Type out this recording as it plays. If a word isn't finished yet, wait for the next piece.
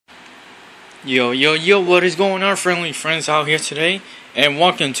Yo, yo, yo, what is going on, friendly friends out here today? And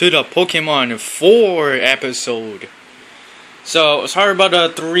welcome to the Pokemon 4 episode. So, sorry about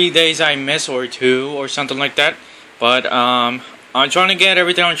the 3 days I missed, or 2, or something like that. But, I'm trying to get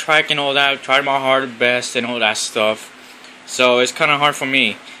everything on track and all that. Tried my hard best and all that stuff. So, it's kind of hard for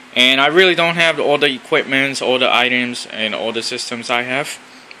me. And I really don't have all the equipments, all the items, and all the systems I have.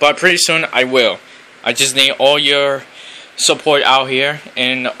 But pretty soon, I will. I just need all your support out here,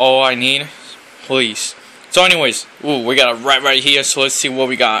 and all I need, please. So anyways, we got a right here, so let's see what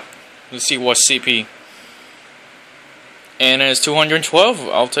we got. Let's see what CP. And it's 212,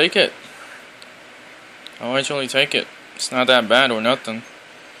 I'll take it. I'll actually take it. It's not that bad or nothing.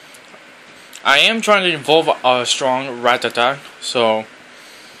 I am trying to evolve a strong Rattata, so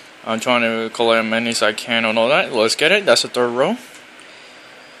I'm trying to collect as many as I can and all that. Let's get it, that's the third row.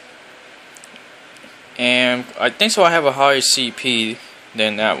 And I think so I have a higher CP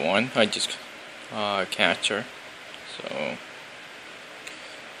than that one. I just catch her. So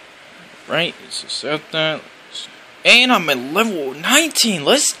right, so set that. And I'm at level 19.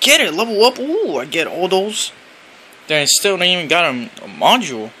 Let's get it. Level up. Ooh, I get all those. Then I still didn't even got a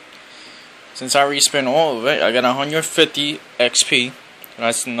module. Since I already spent all of it, I got 150 XP.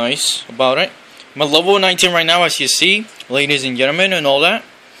 That's nice about it. I'm at level 19 right now, as you see, ladies and gentlemen, and all that.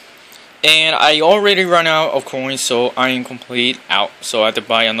 And I already run out of coins, so I am complete out. So I have to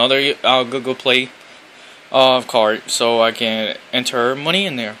buy another Google Play card so I can enter money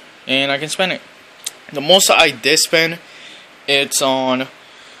in there and I can spend it. The most I did spend, it's on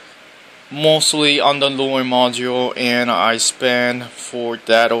mostly on the lure module, and I spent for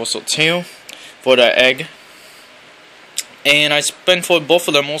that also too, for the egg. And I spent for both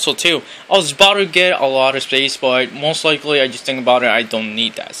of them also too. I was about to get a lot of space, but most likely I just think about it, I don't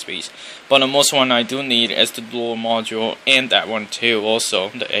need that space. But the most one I do need is the dual module, and that one too also,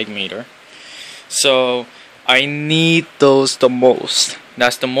 the egg meter. So I need those the most.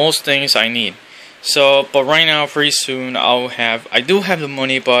 That's the most things I need. So, but right now, pretty soon I do have the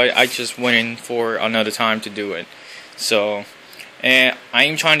money, but I just went in for another time to do it. So, and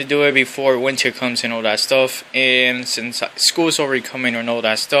I'm trying to do it before winter comes and all that stuff. And since school's already coming and all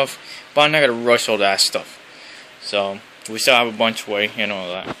that stuff, but I'm not gonna rush all that stuff. So we still have a bunch of way and all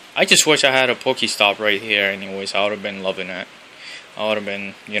that. I just wish I had a Pokestop right here. Anyways, I would have been loving it. I would have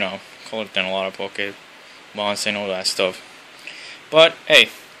been, collecting a lot of Pokemons and all that stuff. But hey,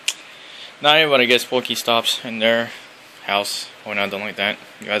 not everybody gets Pokestops in their house or nothing like that.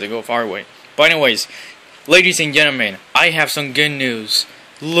 You have to go far away. But anyways, ladies and gentlemen, I have some good news.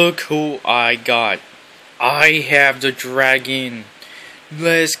 Look who I got. I have the dragon.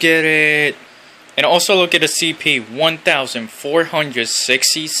 Let's get it. And also look at the CP.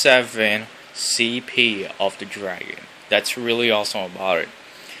 1,467 CP of the dragon. That's really awesome about it.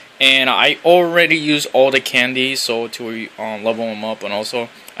 And I already used all the candy so to level him up. And also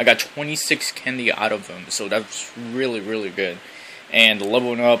I got 26 candy out of him. So that's really, really good. And the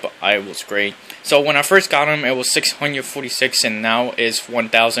leveling up, I was great. So when I first got him, it was 646, and now it's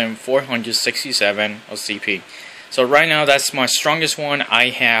 1,467 of CP. So right now, that's my strongest one I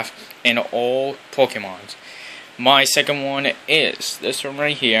have in all Pokemon. My second one is this one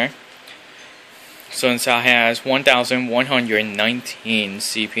right here. Since I has 1,119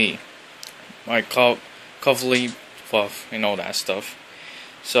 CP. My Cuffly Puff and all that stuff.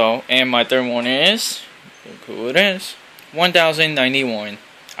 So, and my third one is, look who it is. 1,091.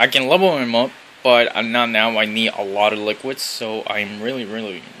 I can level him up, but not now. I need a lot of liquids, so I'm really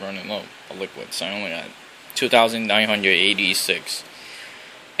running low of liquids. I only got 2,986.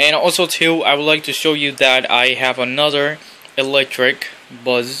 And also too, I would like to show you that I have another electric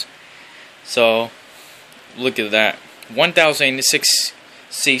buzz. So look at that,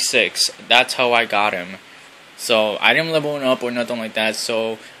 1,066. That's how I got him. So I didn't level him up or nothing like that.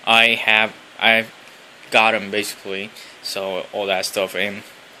 So I've got him basically. So all that stuff, and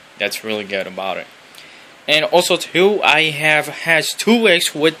that's really good about it. And also too, I have has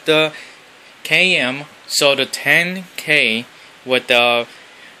 2x with the KM, so the 10k with the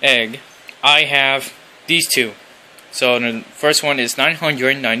egg. I have these two. So the first one is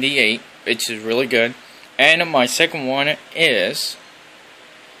 998, which is really good, and my second one is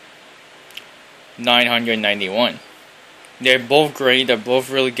 991. They're both great. They're both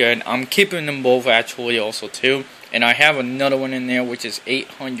really good. I'm keeping them both actually also too. And I have another one in there, which is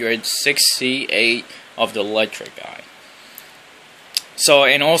 868 of the electric guy. So,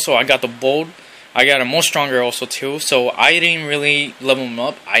 and also I got the bold. I got a more stronger also too. So I didn't really level him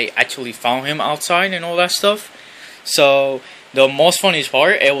up. I actually found him outside and all that stuff. So the most funniest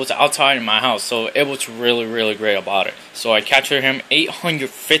part, it was outside in my house, so it was really great about it. So I captured him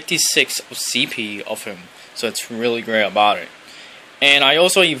 856 of CP of him, so it's really great about it. And I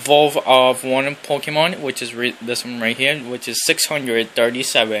also evolved of one Pokemon, which is this one right here, which is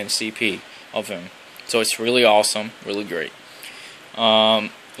 637 CP of him. So it's really awesome, really great.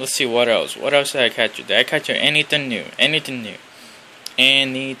 Let's see what else. What else did I capture? Did I capture anything new? Anything new?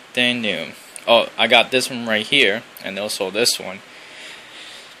 Anything new? Oh, I got this one right here, and also this one.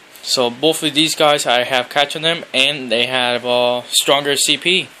 So both of these guys, I have captured them, and they have stronger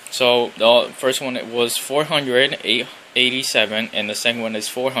CP. So the first one it was 487, and the second one is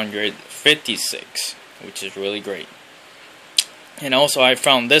 456, which is really great. And also, I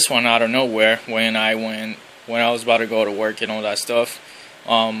found this one out of nowhere when I was about to go to work and all that stuff.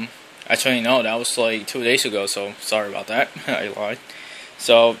 Actually, no, that was like 2 days ago. So sorry about that. I lied.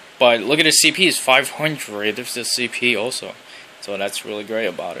 So, but look at the CP, it's 500. There's the CP also, so that's really great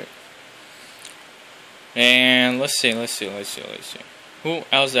about it. And let's see. Who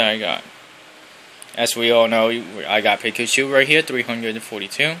else did I got? As we all know, I got Pikachu right here,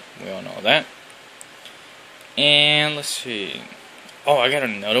 342. We all know that. And let's see. Oh, I got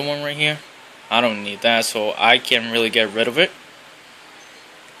another one right here. I don't need that, so I can really get rid of it.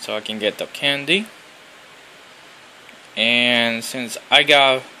 So I can get the candy. And since I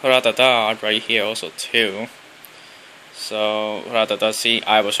got Rattata right here also too, so Rattata, see,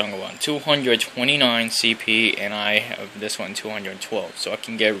 I was younger one, 229 CP, and I have this one 212, so I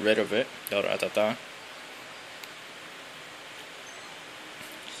can get rid of it, the Rattata.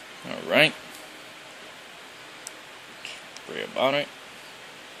 Alright, worry about it.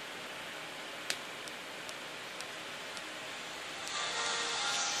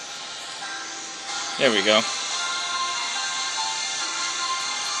 There we go.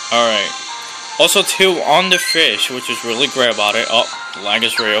 Alright. Also, too, on the fish, which is really great about it. Oh, the lag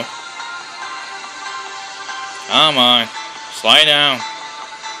is real. Come on. Slide down.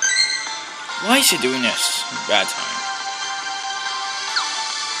 Why is he doing this? Bad time.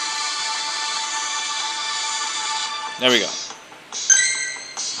 There we go.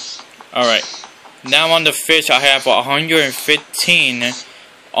 Alright. Now on the fish, I have 115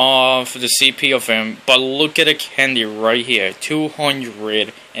 of the CP of him, but look at the candy right here,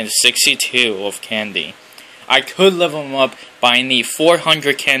 262 of candy. I could level him up, but I need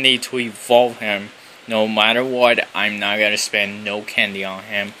 400 candy to evolve him. No matter what, I'm not gonna spend no candy on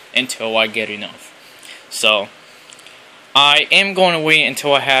him until I get enough. So I am going to wait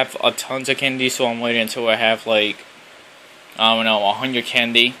until I have a tons of candy, so I'm waiting until I have like, I don't know, 100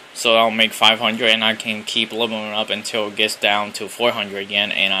 candy, so I'll make 500, and I can keep leveling up until it gets down to 400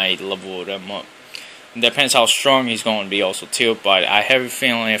 again, and I level them up. It depends how strong he's going to be also too, but I have a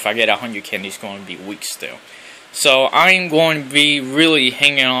feeling if I get 100 candy, he's going to be weak still. So I'm going to be really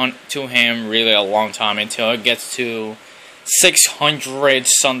hanging on to him really a long time until it gets to 600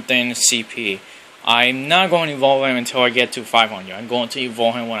 something CP. I'm not going to evolve him until I get to 500. I'm going to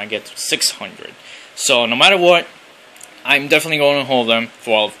evolve him when I get to 600. So no matter what, I'm definitely going to hold them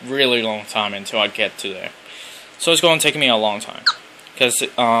for a really long time until I get to there. So it's going to take me a long time. Because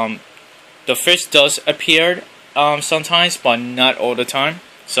the fish does appear sometimes, but not all the time.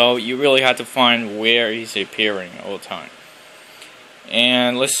 So you really have to find where he's appearing all the time.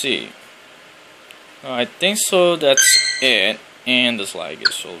 And let's see. I think so that's it. And this lag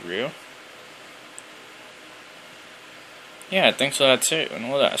is so real. Yeah, I think so that's it. And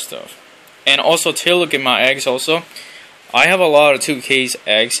all that stuff. And also, to look at my eggs also. I have a lot of 2K's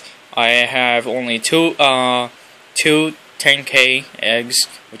eggs. I have only two 10K eggs,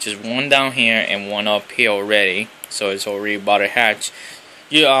 which is one down here and one up here already. So it's already about to hatch.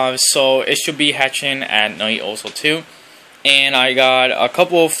 Yeah, so it should be hatching at night also too. And I got a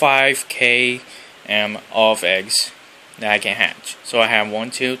couple of 5K of eggs that I can hatch. So I have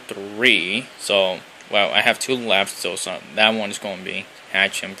 1, 2, 3. So, well, I have 2 left. So that one is going to be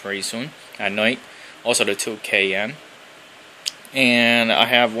hatching pretty soon at night. Also the 2KN. And I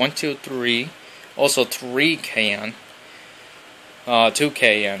have 1, 2, 3, also 3KN,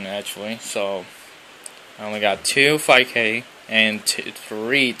 2KN actually, so I only got 2 5K and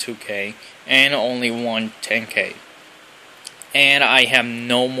 3 2K and only 1 10K. And I have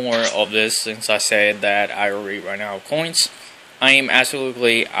no more of this since I said that I already ran out of coins. I am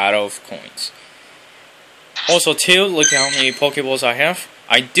absolutely out of coins. Also too, look how many Pokeballs I have.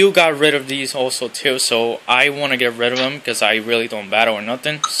 I do got rid of these also too, so I want to get rid of them because I really don't battle or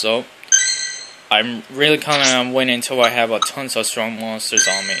nothing. So I'm really kind of waiting until I have a tons of strong monsters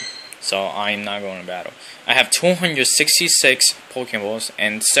on me. So I'm not going to battle. I have 266 Pokeballs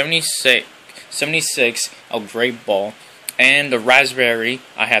and 76 of Great Ball And the raspberry,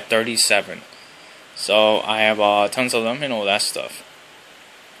 I have 37. So I have tons of them and all that stuff.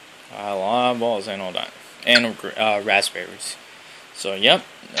 A lot of balls and all that. And raspberries. So yep,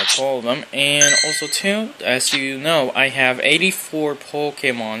 that's all of them. And also too, as you know, I have 84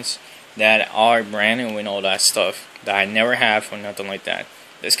 Pokemons that are brand new and all that stuff that I never have or nothing like that.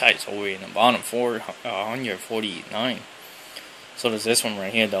 This guy's already in the bottom, 449. So there's this one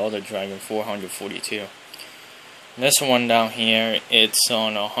right here, the other dragon, 442. This one down here, it's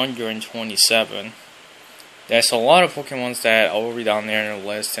on 127. There's a lot of Pokemons that are already down there in the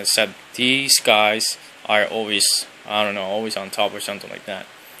list, except these guys are always, I don't know, always on top or something like that.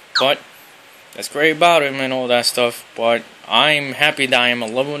 But that's great about him and all that stuff. But I'm happy that I am a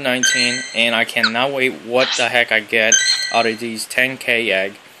level 19, and I cannot wait what the heck I get out of these 10k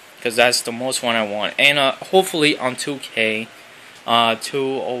egg, because that's the most one I want. And hopefully on 2k,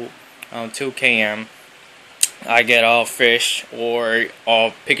 2km, I get a fish or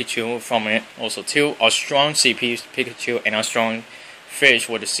a Pikachu from it. Also too, a strong CP Pikachu and a strong fish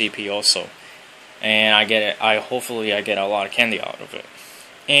with a CP also. And I get it. Hopefully I get a lot of candy out of it.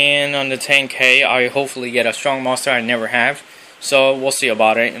 And on the 10k, I hopefully get a strong monster I never have. So we'll see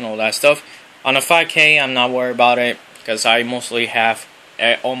about it and all that stuff. On the 5k, I'm not worried about it because I mostly have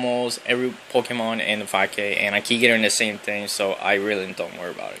almost every Pokemon in the 5k, and I keep getting the same thing, so I really don't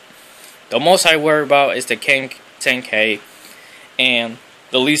worry about it. The most I worry about is the 10k, and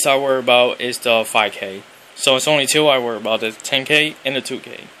the least I worry about is the 5k. So it's only two I worry about, the 10k and the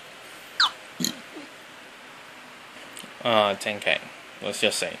 2k. 10k. Let's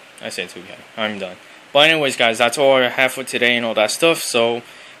just say. I say 2k. I'm done. But anyways, guys, that's all I have for today and all that stuff. So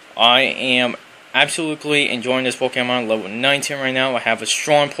I am absolutely enjoying this Pokemon. Level 19 right now. I have a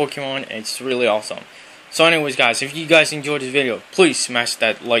strong Pokemon. It's really awesome. So anyways, guys, if you guys enjoyed this video, please smash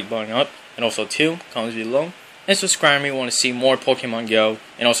that like button up. And also, too, comments below. And subscribe if you want to see more Pokemon Go.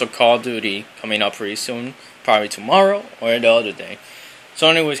 And also Call of Duty coming up pretty soon. Probably tomorrow or the other day. So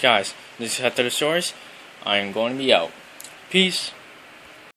anyways, guys, this is After the Source. I am going to be out. Peace.